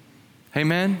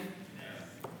 Amen?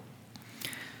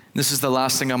 This is the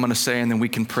last thing I'm going to say, and then we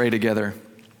can pray together.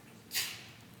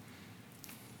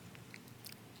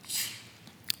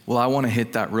 Well, I want to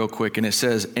hit that real quick. And it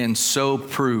says, and so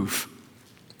prove.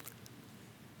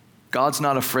 God's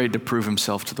not afraid to prove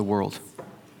himself to the world.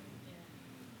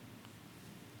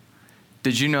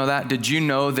 Did you know that? Did you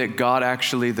know that God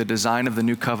actually, the design of the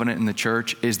new covenant in the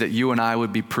church is that you and I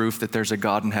would be proof that there's a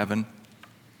God in heaven?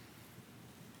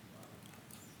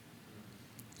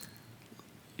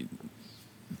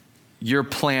 You're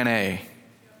plan A,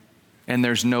 and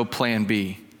there's no plan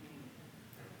B.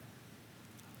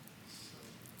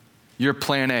 You're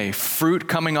plan A. Fruit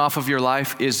coming off of your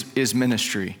life is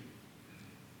ministry.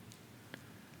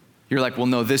 You're like, well,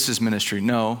 no, this is ministry.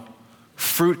 No,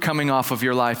 fruit coming off of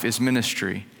your life is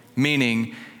ministry,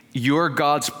 meaning you're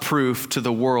God's proof to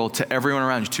the world, to everyone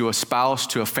around you, to a spouse,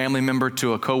 to a family member,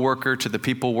 to a coworker, to the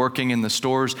people working in the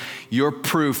stores. You're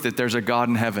proof that there's a God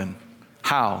in heaven.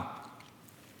 How?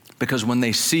 Because when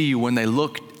they see you, when they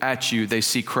look at you, they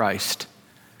see Christ.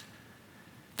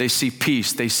 They see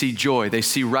peace, they see joy, they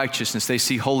see righteousness, they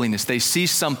see holiness. They see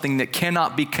something that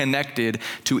cannot be connected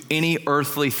to any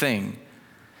earthly thing.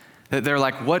 They're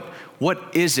like, what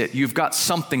is it? You've got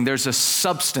something. There's a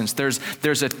substance.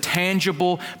 There's a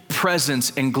tangible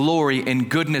presence and glory and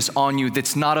goodness on you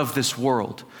that's not of this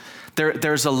world.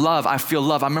 There's a love. I feel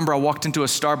love. I remember I walked into a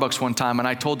Starbucks one time and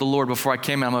I told the Lord before I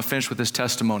came in, I'm going to finish with this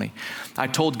testimony. I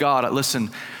told God, listen,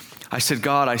 I said,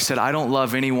 God, I don't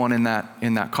love anyone in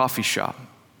that coffee shop.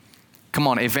 Come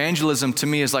on, evangelism to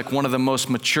me is like one of the most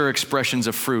mature expressions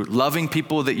of fruit. Loving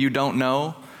people that you don't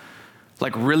know,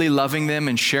 like really loving them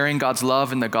and sharing God's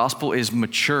love in the gospel is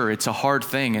mature. It's a hard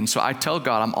thing. And so I tell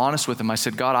God, I'm honest with him. I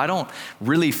said, God, I don't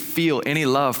really feel any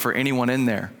love for anyone in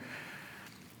there.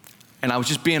 And I was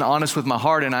just being honest with my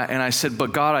heart. And I said,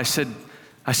 but God, I said,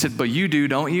 but you do,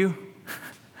 don't you?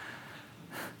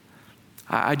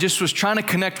 I just was trying to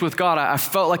connect with God. I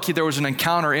felt like there was an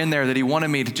encounter in there that he wanted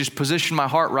me to just position my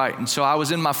heart right. And so I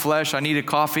was in my flesh. I needed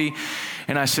coffee.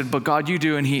 And I said, but God, you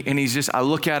do. And he's just, I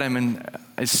look at him and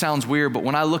it sounds weird, but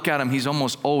when I look at him, he's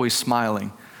almost always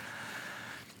smiling.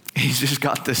 He's just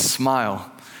got this smile.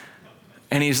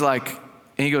 And he's like,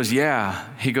 and he goes, yeah.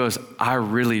 He goes, I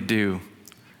really do.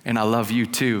 And I love you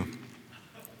too.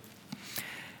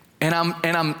 And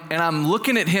I'm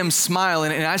looking at him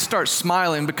smiling, and I start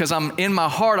smiling because I'm in my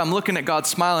heart, I'm looking at God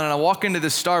smiling, and I walk into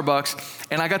this Starbucks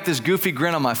and I got this goofy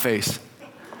grin on my face.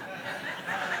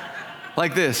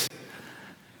 Like this.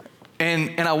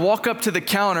 And I walk up to the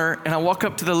counter and I walk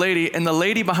up to the lady, and the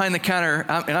lady behind the counter,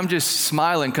 and I'm just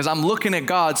smiling because I'm looking at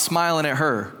God smiling at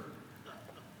her.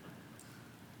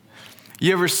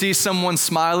 You ever see someone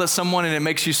smile at someone and it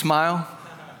makes you smile?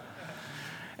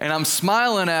 And I'm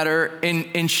smiling at her,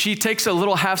 and she takes a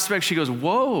little half step. She goes,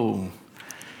 whoa.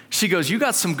 She goes, you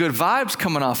got some good vibes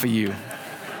coming off of you.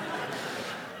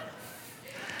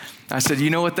 I said,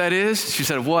 you know what that is? She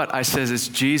said, what? I said, it's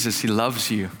Jesus. He loves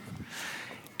you.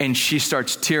 And she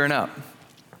starts tearing up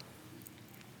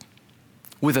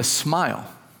with a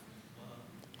smile,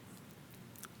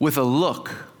 with a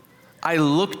look. I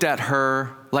looked at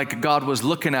her like God was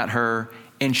looking at her,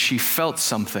 and she felt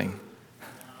something.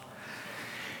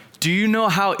 Do you know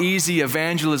how easy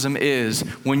evangelism is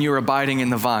when you're abiding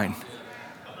in the vine?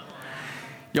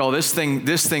 Yo, this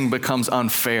thing becomes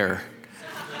unfair.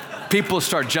 People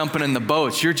start jumping in the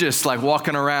boats. You're just like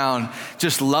walking around,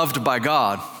 just loved by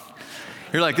God.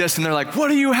 You're like this, and they're like, what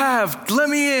do you have? Let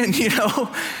me in, you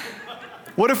know?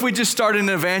 What if we just started an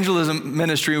evangelism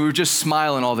ministry and we were just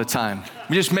smiling all the time?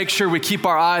 We just make sure we keep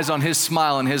our eyes on his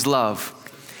smile and his love,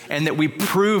 and that we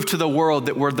prove to the world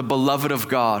that we're the beloved of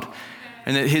God,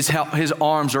 and that his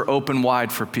arms are open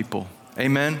wide for people.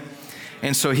 Amen?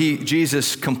 And so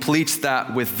Jesus completes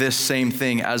that with this same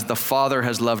thing. As the Father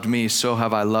has loved me, so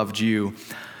have I loved you.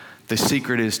 The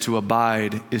secret is to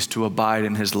abide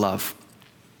in his love.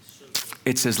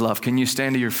 It's his love. Can you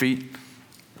stand to your feet?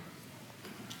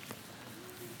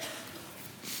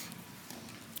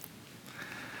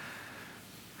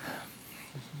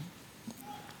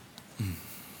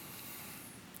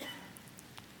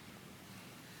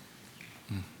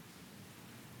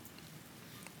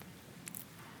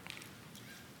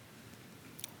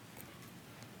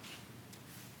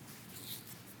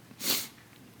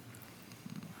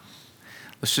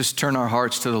 Let's just turn our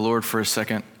hearts to the Lord for a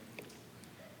second.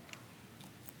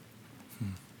 You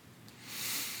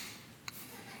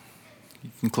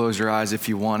can close your eyes if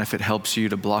you want, if it helps you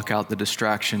to block out the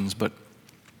distractions, but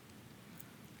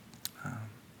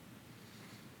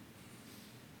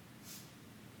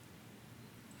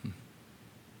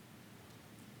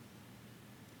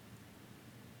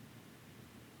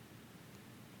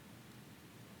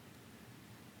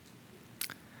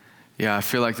yeah, I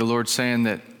feel like the Lord's saying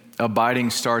that abiding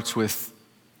starts with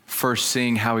first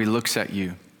seeing how he looks at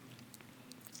you.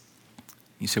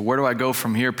 You say, where do I go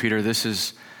from here, Peter? This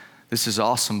is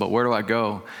awesome, but where do I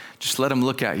go? Just let him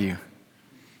look at you.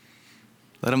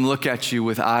 Let him look at you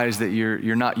with eyes that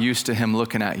you're not used to him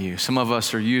looking at you. Some of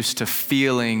us are used to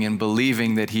feeling and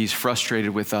believing that he's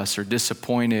frustrated with us or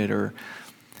disappointed,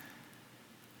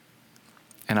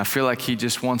 and I feel like he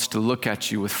just wants to look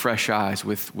at you with fresh eyes,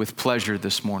 with pleasure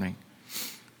this morning.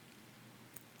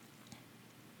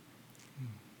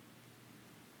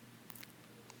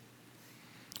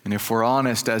 And if we're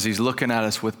honest, as he's looking at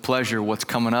us with pleasure, what's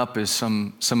coming up is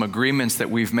some agreements that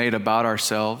we've made about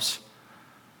ourselves.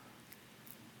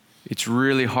 It's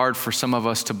really hard for some of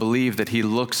us to believe that he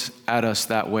looks at us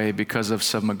that way because of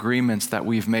some agreements that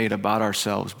we've made about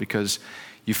ourselves, because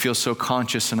you feel so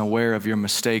conscious and aware of your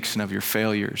mistakes and of your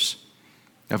failures,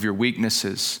 of your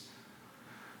weaknesses,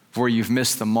 where you've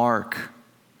missed the mark.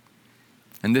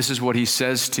 And this is what he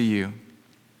says to you.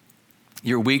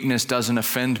 Your weakness doesn't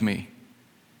offend me.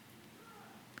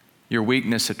 Your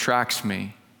weakness attracts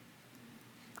me.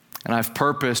 And I've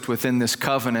purposed within this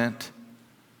covenant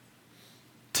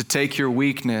to take your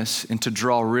weakness and to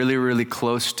draw really, really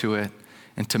close to it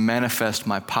and to manifest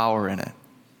my power in it.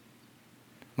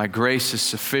 My grace is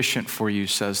sufficient for you,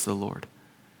 says the Lord.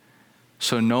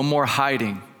 So no more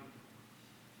hiding.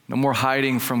 No more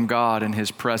hiding from God and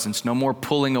his presence. No more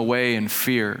pulling away in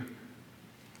fear.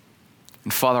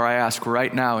 And Father, I ask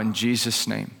right now in Jesus'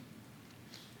 name,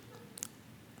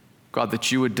 God,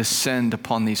 that you would descend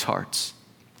upon these hearts.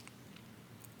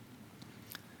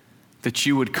 That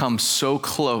you would come so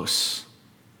close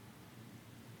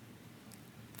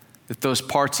that those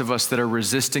parts of us that are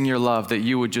resisting your love, that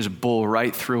you would just bull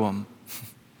right through them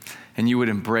and you would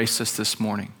embrace us this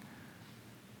morning.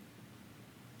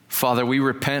 Father, we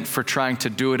repent for trying to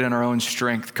do it in our own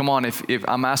strength. Come on, if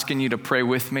I'm asking you to pray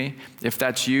with me, if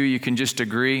that's you, you can just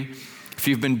agree. If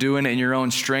you've been doing it in your own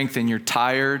strength and you're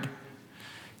tired,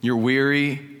 you're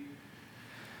weary,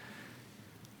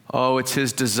 oh, it's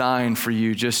his design for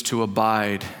you just to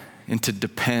abide and to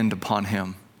depend upon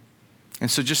him. And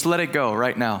so just let it go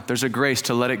right now. There's a grace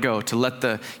to let it go, to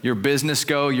let your business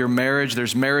go, your marriage.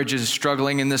 There's marriages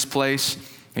struggling in this place,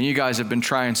 and you guys have been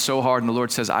trying so hard, and the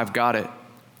Lord says, I've got it.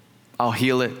 I'll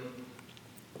heal it.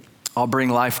 I'll bring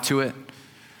life to it.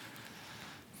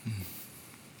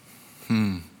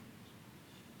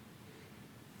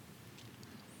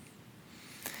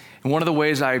 And one of the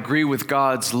ways I agree with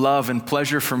God's love and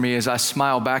pleasure for me is I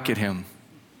smile back at him.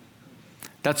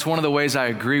 That's one of the ways I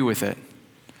agree with it.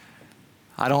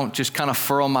 I don't just kind of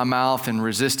furrow my mouth and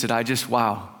resist it. I just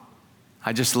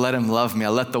let him love me. I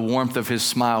let the warmth of his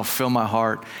smile fill my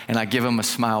heart, and I give him a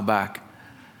smile back.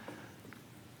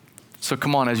 So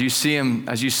come on, as you see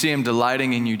him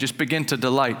delighting in you, just begin to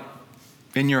delight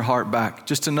in your heart back.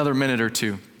 Just another minute or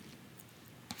two.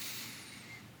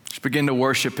 Just begin to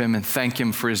worship him and thank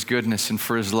him for his goodness and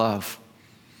for his love.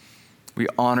 We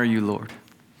honor you, Lord.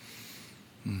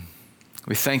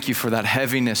 We thank you for that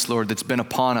heaviness, Lord, that's been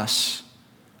upon us.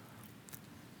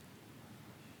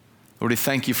 Lord, we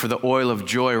thank you for the oil of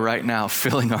joy right now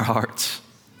filling our hearts.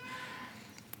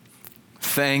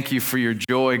 Thank you for your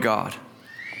joy, God.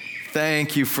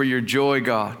 Thank you for your joy,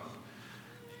 God.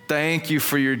 Thank you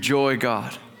for your joy,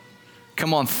 God.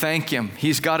 Come on, thank him.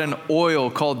 He's got an oil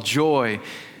called joy,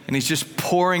 and he's just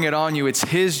pouring it on you. It's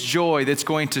his joy that's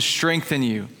going to strengthen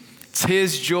you. It's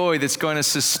his joy that's going to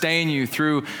sustain you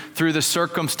through the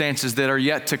circumstances that are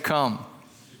yet to come.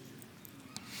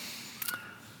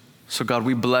 So God,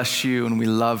 we bless you and we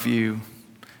love you.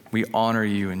 We honor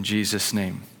you in Jesus'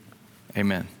 name.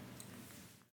 Amen.